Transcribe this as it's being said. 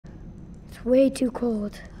It's way too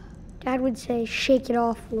cold. Dad would say, shake it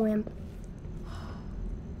off, wimp.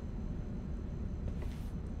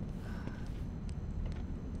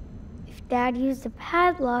 If Dad used a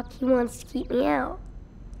padlock, he wants to keep me out.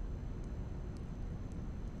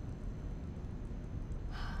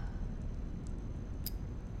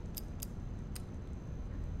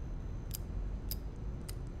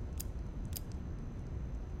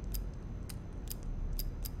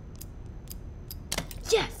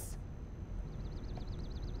 Yes!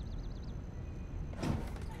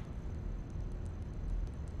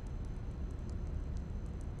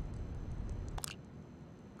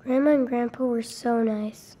 Grandma and Grandpa were so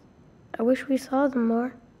nice. I wish we saw them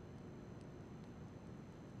more.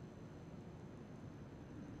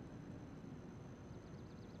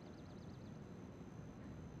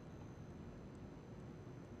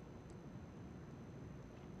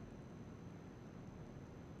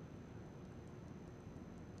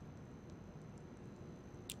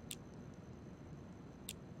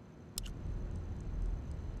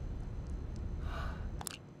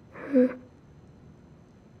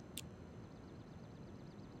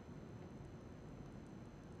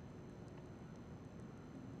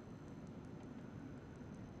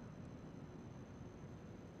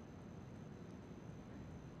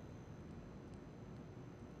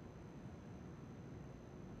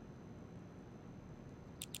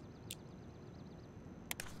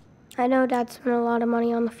 I know Dad spent a lot of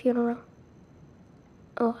money on the funeral.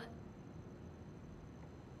 A lot.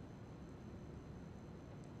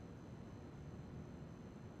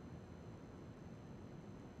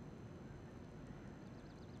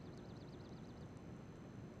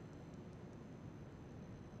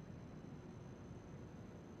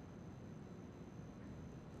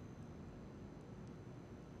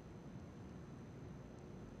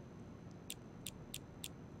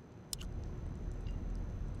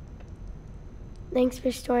 Thanks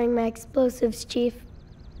for storing my explosives, Chief.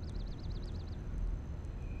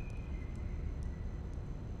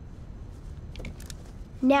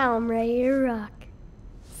 Now I'm ready to rock.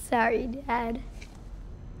 Sorry, Dad.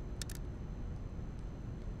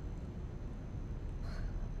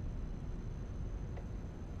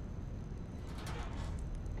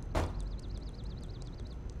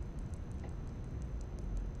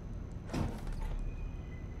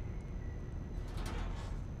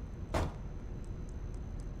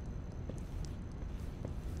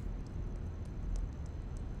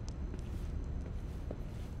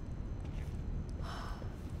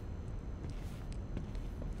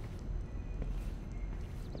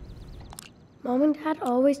 Mom and Dad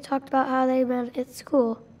always talked about how they met at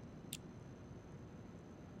school.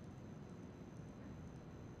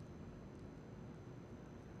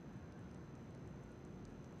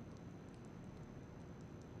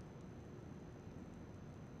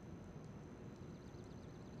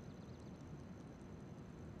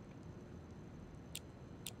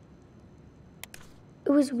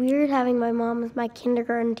 It was weird having my mom as my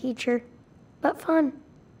kindergarten teacher, but fun.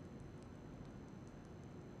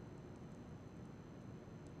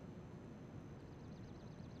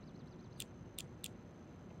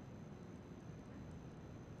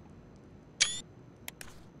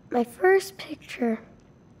 My first picture,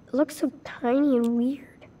 it looks so tiny and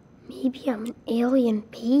weird. Maybe I'm an alien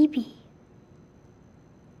baby.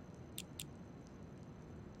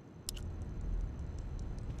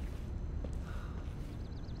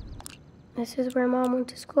 This is where Mom went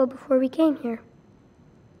to school before we came here.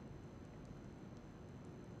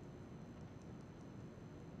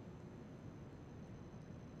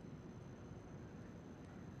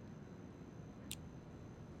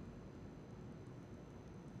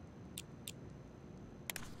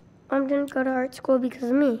 Mom didn't go to art school because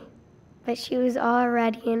of me, but she was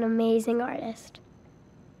already an amazing artist.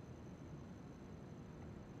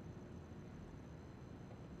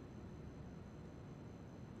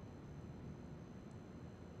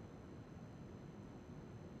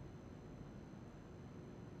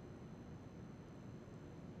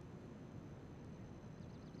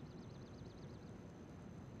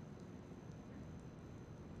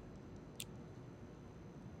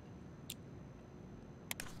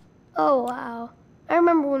 Oh, wow. I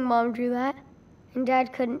remember when Mom drew that, and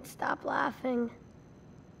Dad couldn't stop laughing.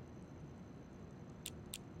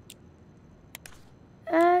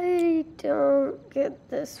 I don't get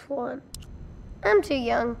this one. I'm too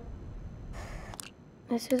young.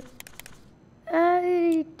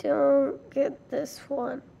 I don't get this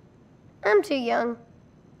one. I'm too young.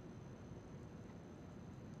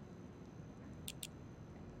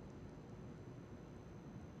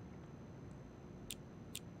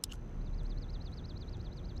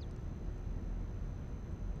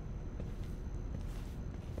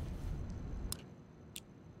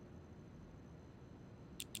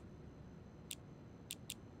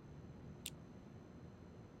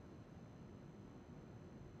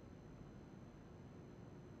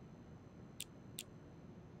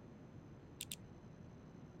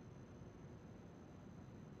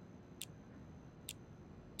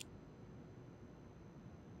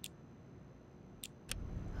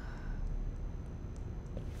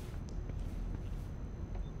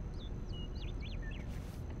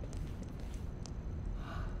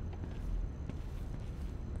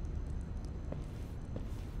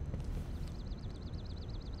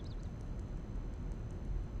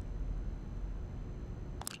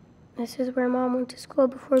 This is where Mom went to school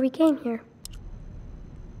before we came here.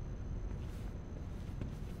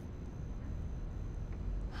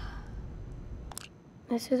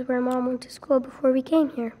 This is where Mom went to school before we came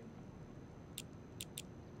here.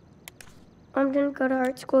 Mom didn't go to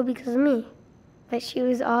art school because of me, but she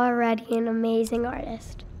was already an amazing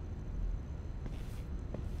artist.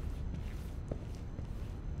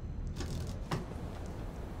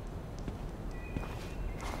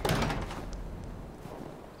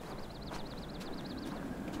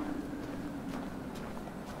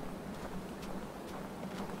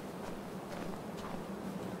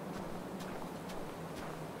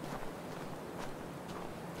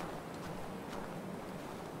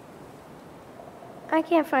 I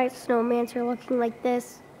can't find snowmancer looking like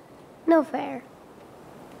this. No fair.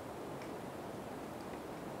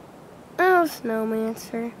 Oh,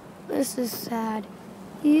 snowmancer, this is sad.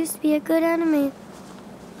 You used to be a good enemy.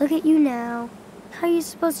 Look at you now. How are you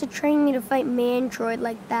supposed to train me to fight Mantroid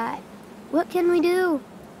like that? What can we do?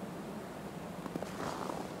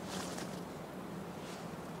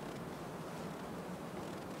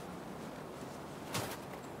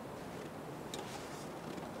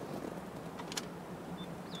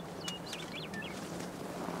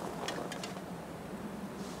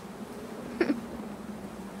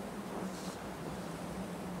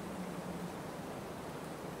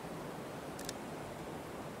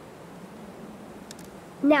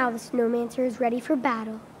 Now the snowmancer is ready for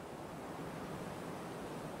battle.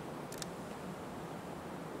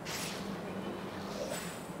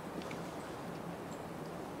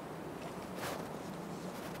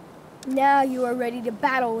 Now you are ready to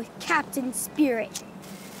battle with Captain Spirit.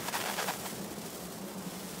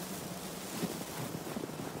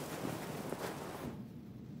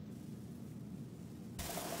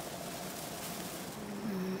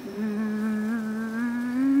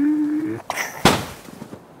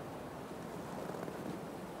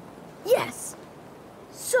 Yes!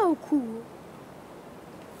 So cool!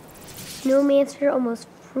 Snowmancer almost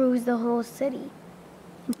froze the whole city.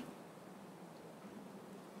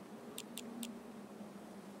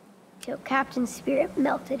 Till Captain Spirit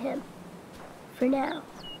melted him. For now.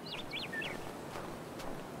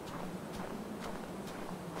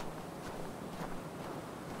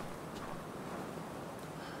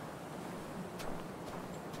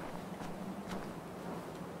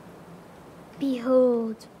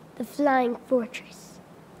 Behold, the flying fortress.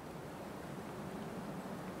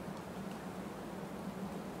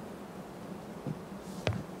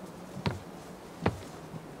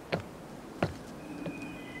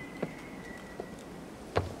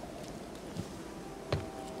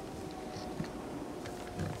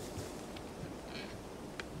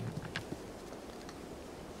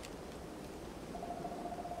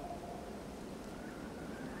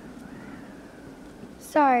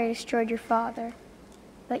 Sorry I destroyed your father,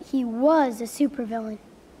 but he was a supervillain.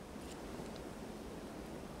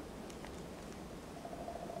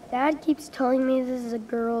 Dad keeps telling me this is a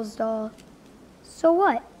girl's doll. So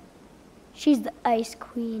what? She's the Ice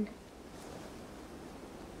Queen.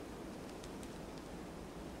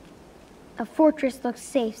 A fortress looks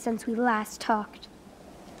safe since we last talked.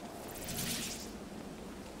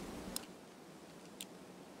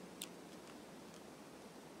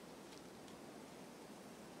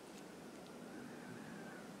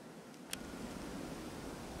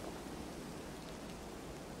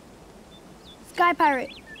 Sky Pirate,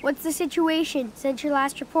 what's the situation since your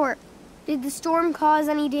last report? Did the storm cause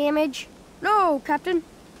any damage? No, Captain.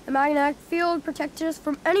 The magnetic field protected us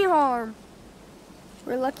from any harm.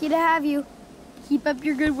 We're lucky to have you. Keep up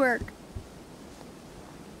your good work.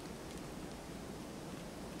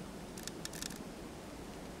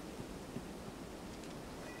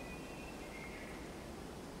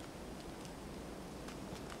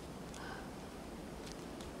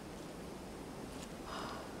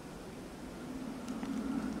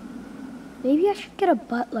 Maybe I should get a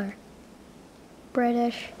butler.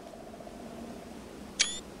 British.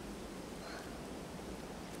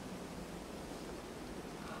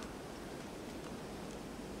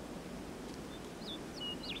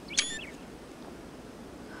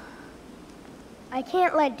 I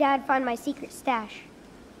can't let Dad find my secret stash.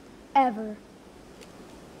 Ever.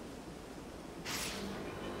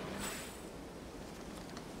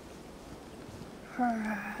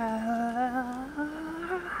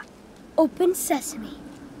 Open sesame.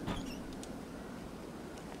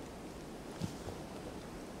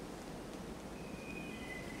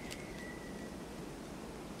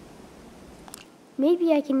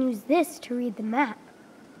 Maybe I can use this to read the map.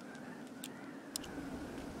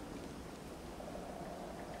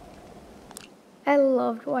 I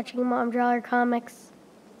loved watching Mom draw her comics.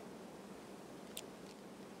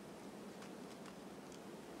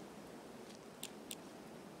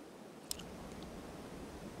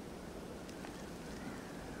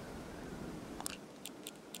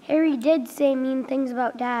 Harry did say mean things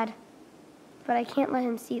about Dad, but I can't let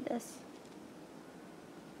him see this.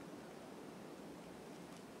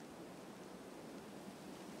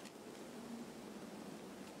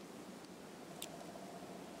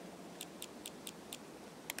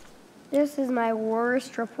 This is my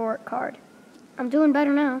worst report card. I'm doing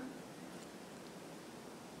better now.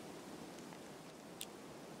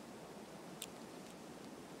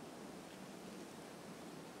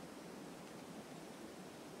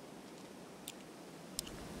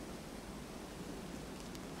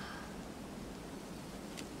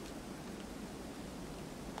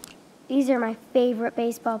 These are my favorite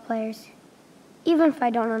baseball players, even if I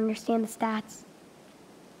don't understand the stats.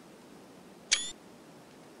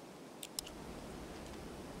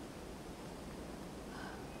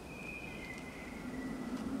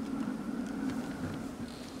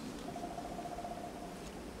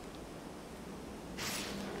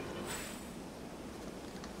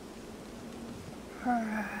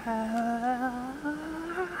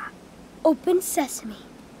 Open sesame.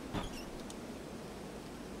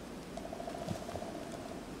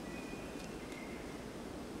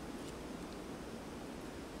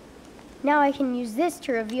 Now I can use this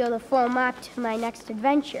to reveal the full map to my next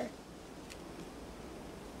adventure.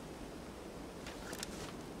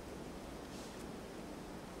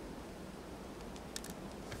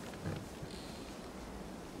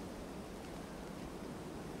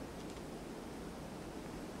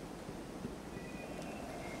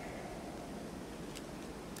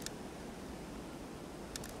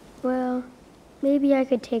 Well, maybe I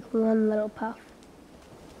could take one little puff.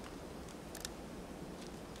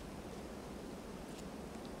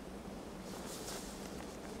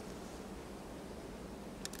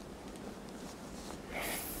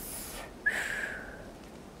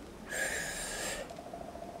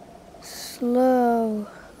 Slow,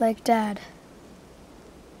 like Dad.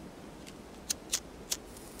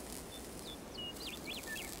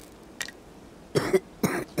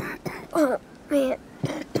 Oh, man.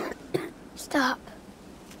 Stop.